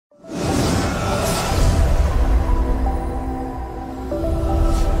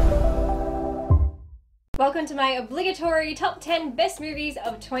welcome to my obligatory top 10 best movies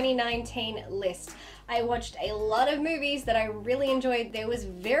of 2019 list. I watched a lot of movies that I really enjoyed. There was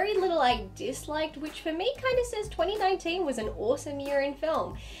very little I disliked, which for me kind of says 2019 was an awesome year in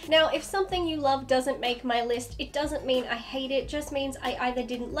film. Now, if something you love doesn't make my list, it doesn't mean I hate it, just means I either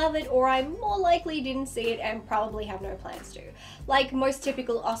didn't love it or I more likely didn't see it and probably have no plans to. Like most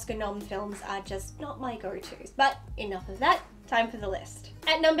typical Oscar nom films are just not my go-tos. But enough of that. Time for the list.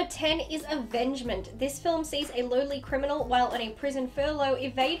 At number 10 is Avengement. This film sees a lowly criminal, while on a prison furlough,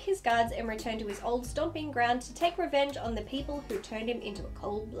 evade his guards and return to his old stomping ground to take revenge on the people who turned him into a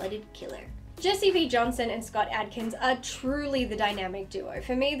cold-blooded killer. Jesse V. Johnson and Scott Adkins are truly the dynamic duo.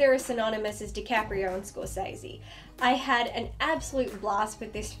 For me, they're as synonymous as DiCaprio and Scorsese. I had an absolute blast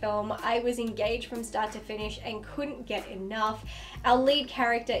with this film. I was engaged from start to finish and couldn't get enough. Our lead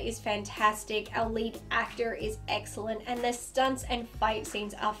character is fantastic, our lead actor is excellent, and the stunts and fight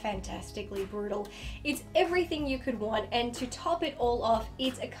scenes are fantastically brutal. It's everything you could want, and to top it all off,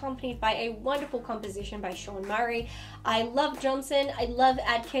 it's accompanied by a wonderful composition by Sean Murray. I love Johnson, I love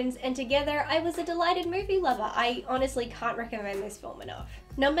Adkins, and together I was a delighted movie lover. I honestly can't recommend this film enough.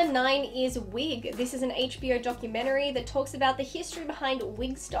 Number 9 is Wig. This is an HBO documentary that talks about the history behind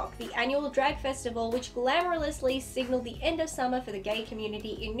Wigstock, the annual drag festival which glamorously signaled the end of summer for the gay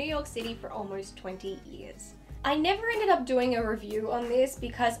community in New York City for almost 20 years. I never ended up doing a review on this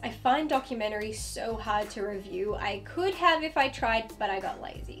because I find documentaries so hard to review. I could have if I tried, but I got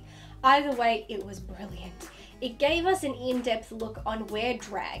lazy. Either way, it was brilliant. It gave us an in-depth look on where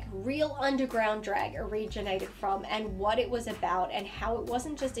drag, real underground drag, originated from and what it was about and how it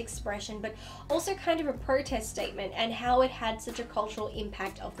wasn't just expression but also kind of a protest statement and how it had such a cultural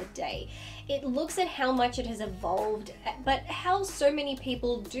impact of the day. It looks at how much it has evolved, but how so many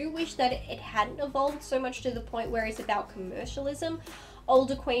people do wish that it hadn't evolved so much to the point where it's about commercialism.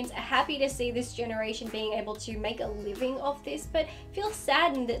 Older queens are happy to see this generation being able to make a living off this, but feel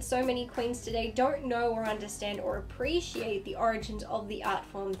saddened that so many queens today don't know or understand or appreciate the origins of the art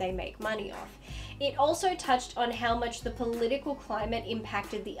form they make money off. It also touched on how much the political climate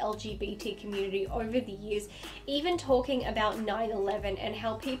impacted the LGBT community over the years, even talking about 9/11 and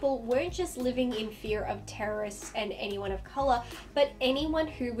how people weren't just living in fear of terrorists and anyone of color, but anyone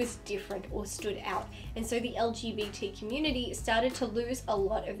who was different or stood out. And so the LGBT community started to lose a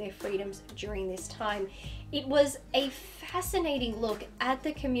lot of their freedoms during this time. It was a fascinating look at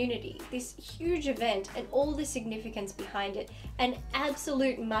the community, this huge event and all the significance behind it. An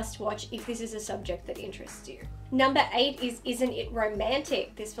absolute must-watch if this is a subject that interests you. Number 8 is Isn't It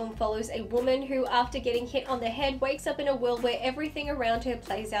Romantic? This film follows a woman who, after getting hit on the head, wakes up in a world where everything around her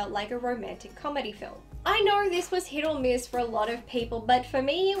plays out like a romantic comedy film. I know this was hit or miss for a lot of people, but for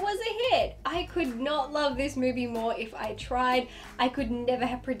me it was a hit. I could not love this movie more if I tried. I could never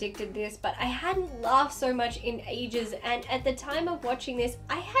have predicted this, but I hadn't laughed so much in ages, and at the time of watching this,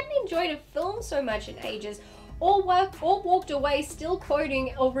 I hadn't enjoyed a film so much in ages, or walked away still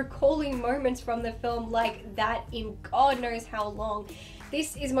quoting or recalling moments from the film like that in God knows how long.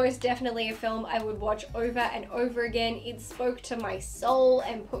 This is most definitely a film I would watch over and over again. It spoke to my soul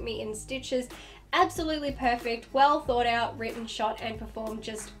and put me in stitches. Absolutely perfect, well thought out, written, shot and performed,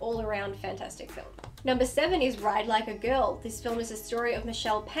 just all around fantastic film. Number 7 is Ride Like a Girl. This film is the story of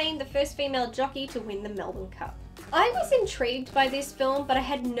Michelle Payne, the first female jockey to win the Melbourne Cup. I was intrigued by this film, but I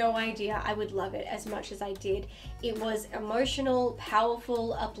had no idea I would love it as much as I did. It was emotional,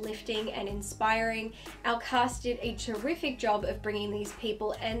 powerful, uplifting, and inspiring. Our cast did a terrific job of bringing these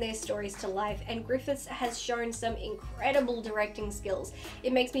people and their stories to life, and Griffiths has shown some incredible directing skills.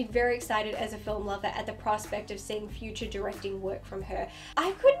 It makes me very excited as a film lover at the prospect of seeing future directing work from her.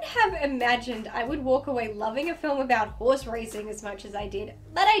 I couldn't have imagined I would walk away loving a film about horse racing as much as I did,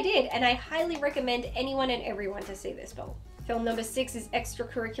 but I did, and I highly recommend anyone and everyone to see this film. Film number 6 is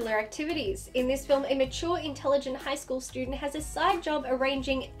Extracurricular Activities. In this film, a mature, intelligent high school student has a side job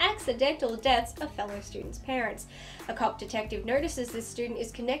arranging accidental deaths of fellow students' parents. A cop detective notices this student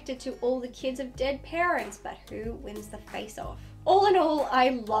is connected to all the kids of dead parents, but who wins the face-off? All in all, I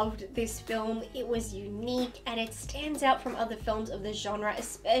loved this film. It was unique and it stands out from other films of the genre,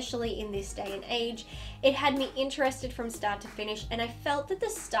 especially in this day and age. It had me interested from start to finish, and I felt that the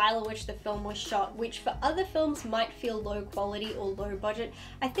style in which the film was shot, which for other films might feel low quality or low budget,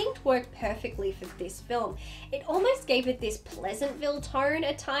 I think worked perfectly for this film. It almost gave it this Pleasantville tone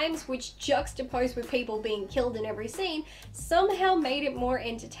at times, which juxtaposed with people being killed in every scene, somehow made it more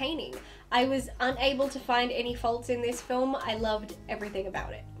entertaining. I was unable to find any faults in this film. I loved everything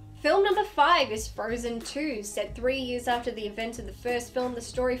about it. Film number 5 is Frozen 2. Set 3 years after the events of the first film, the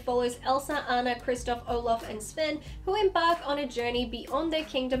story follows Elsa, Anna, Kristoff, Olaf, and Sven, who embark on a journey beyond their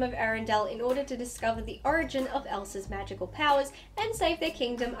kingdom of Arendelle in order to discover the origin of Elsa's magical powers and save their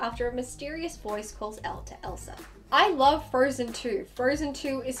kingdom after a mysterious voice calls out to Elsa. I love Frozen 2. Frozen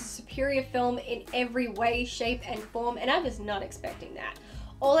 2 is a superior film in every way, shape, and form, and I was not expecting that.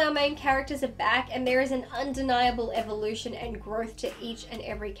 All our main characters are back, and there is an undeniable evolution and growth to each and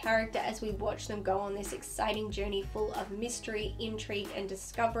every character as we watch them go on this exciting journey full of mystery, intrigue, and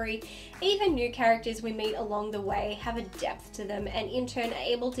discovery. Even new characters we meet along the way have a depth to them and in turn are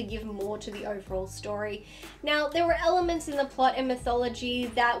able to give more to the overall story. Now, there were elements in the plot and mythology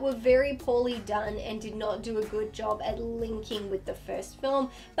that were very poorly done and did not do a good job at linking with the first film,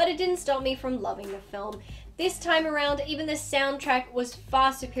 but it didn't stop me from loving the film. This time around, even the soundtrack was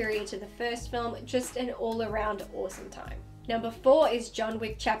far superior to the first film, just an all-around awesome time. Number 4 is John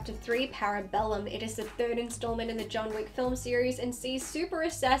Wick Chapter 3 Parabellum. It is the third installment in the John Wick film series and sees super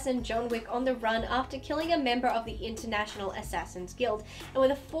assassin John Wick on the run after killing a member of the International Assassins Guild. And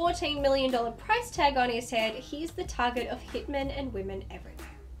with a $14 million price tag on his head, he's the target of hitmen and women everywhere.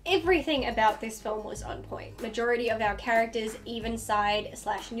 Everything about this film was on point. Majority of our characters, even side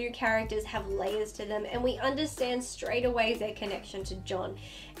 / new characters, have layers to them and we understand straight away their connection to John.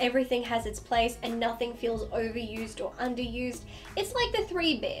 Everything has its place and nothing feels overused or underused. It's like the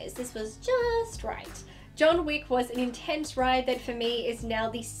Three Bears. This was just right. John Wick was an intense ride that for me is now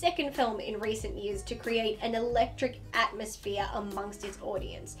the second film in recent years to create an electric atmosphere amongst its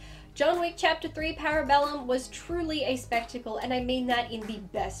audience. John Wick Chapter 3 Parabellum was truly a spectacle, and I mean that in the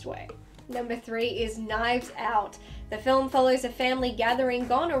best way. Number 3 is Knives Out. The film follows a family gathering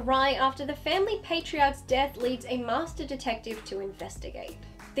gone awry after the family patriarch's death leads a master detective to investigate.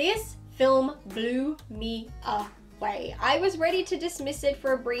 This film blew me away. I was ready to dismiss it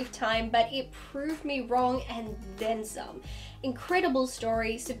for a brief time, but it proved me wrong and then some. Incredible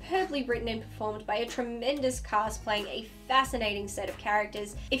story, superbly written and performed by a tremendous cast playing a fascinating set of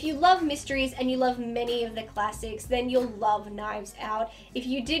characters. If you love mysteries and you love many of the classics, then you'll love Knives Out. If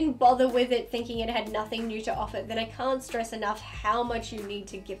you didn't bother with it thinking it had nothing new to offer, then I can't stress enough how much you need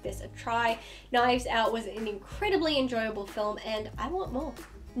to give this a try. Knives Out was an incredibly enjoyable film and I want more.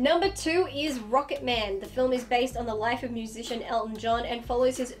 Number 2 is Rocketman. The film is based on the life of musician Elton John and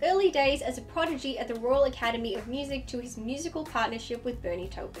follows his early days as a prodigy at the Royal Academy of Music to his musical partnership with Bernie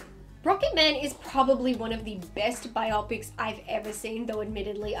Taupin. Rocketman is probably one of the best biopics I've ever seen, though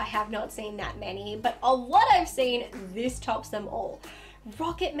admittedly I have not seen that many, but of what I've seen, this tops them all.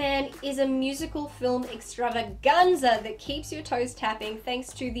 Rocketman is a musical film extravaganza that keeps your toes tapping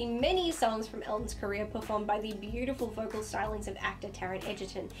thanks to the many songs from Elton's career performed by the beautiful vocal stylings of actor Taron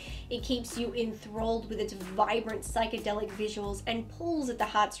Egerton. It keeps you enthralled with its vibrant psychedelic visuals and pulls at the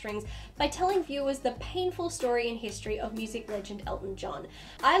heartstrings by telling viewers the painful story and history of music legend Elton John.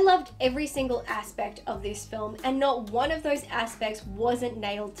 I loved every single aspect of this film and not one of those aspects wasn't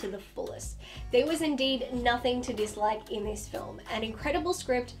nailed to the fullest. There was indeed nothing to dislike in this film. An incredible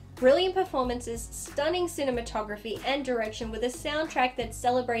script, brilliant performances, stunning cinematography and direction with a soundtrack that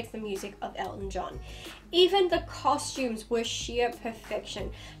celebrates the music of Elton John. Even the costumes were sheer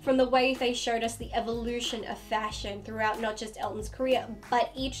perfection, from the way they showed us the evolution of fashion throughout not just Elton's career, but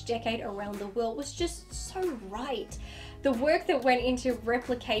each decade around the world was just so right. The work that went into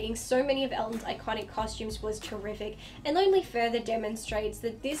replicating so many of Elton's iconic costumes was terrific and only further demonstrates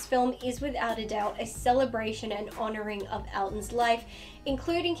that this film is without a doubt a celebration and honouring of Elton's life,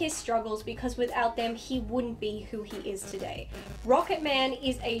 including his struggles, because without them he wouldn't be who he is today. Rocketman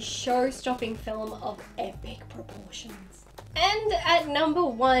is a show-stopping film of epic proportions. And at number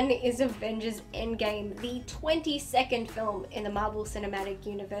 1 is Avengers Endgame, the 22nd film in the Marvel Cinematic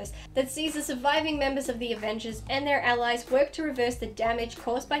Universe that sees the surviving members of the Avengers and their allies work to reverse the damage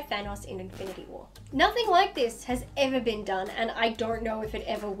caused by Thanos in Infinity War. Nothing like this has ever been done, and I don't know if it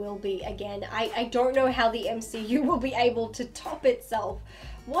ever will be again. I don't know how the MCU will be able to top itself.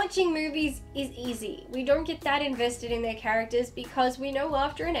 Watching movies is easy. We don't get that invested in their characters because we know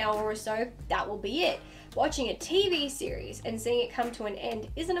after an hour or so that will be it. Watching a TV series and seeing it come to an end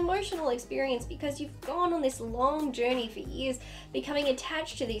is an emotional experience because you've gone on this long journey for years, becoming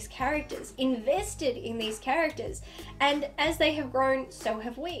attached to these characters, invested in these characters, and as they have grown, so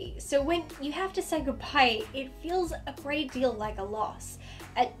have we. So when you have to say goodbye, it feels a great deal like a loss,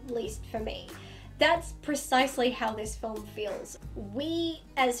 at least for me. That's precisely how this film feels. We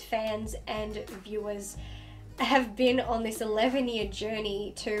as fans and viewers have been on this 11-year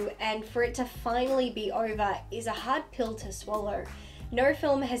journey and for it to finally be over is a hard pill to swallow. No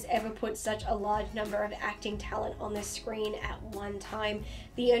film has ever put such a large number of acting talent on the screen at one time.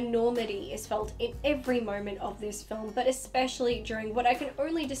 The enormity is felt in every moment of this film, but especially during what I can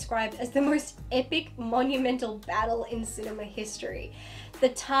only describe as the most epic, monumental battle in cinema history. The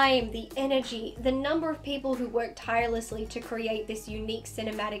time, the energy, the number of people who worked tirelessly to create this unique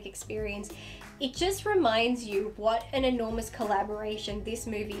cinematic experience, it just reminds you what an enormous collaboration this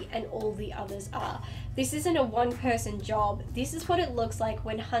movie and all the others are. This isn't a one-person job. This is what it looks like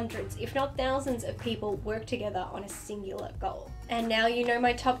when hundreds, if not thousands, of people work together on a singular goal. And now you know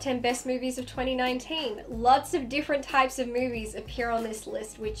my top 10 best movies of 2019. Lots of different types of movies appear on this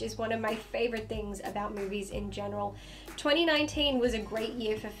list, which is one of my favorite things about movies in general. 2019 was a great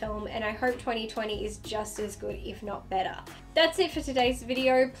year for film, and I hope 2020 is just as good, if not better. That's it for today's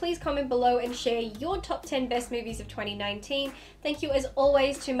video. Please comment below and share your top 10 best movies of 2019. Thank you as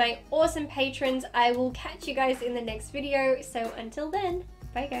always to my awesome patrons. I will catch you guys in the next video. So until then,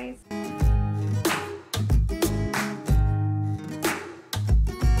 bye guys.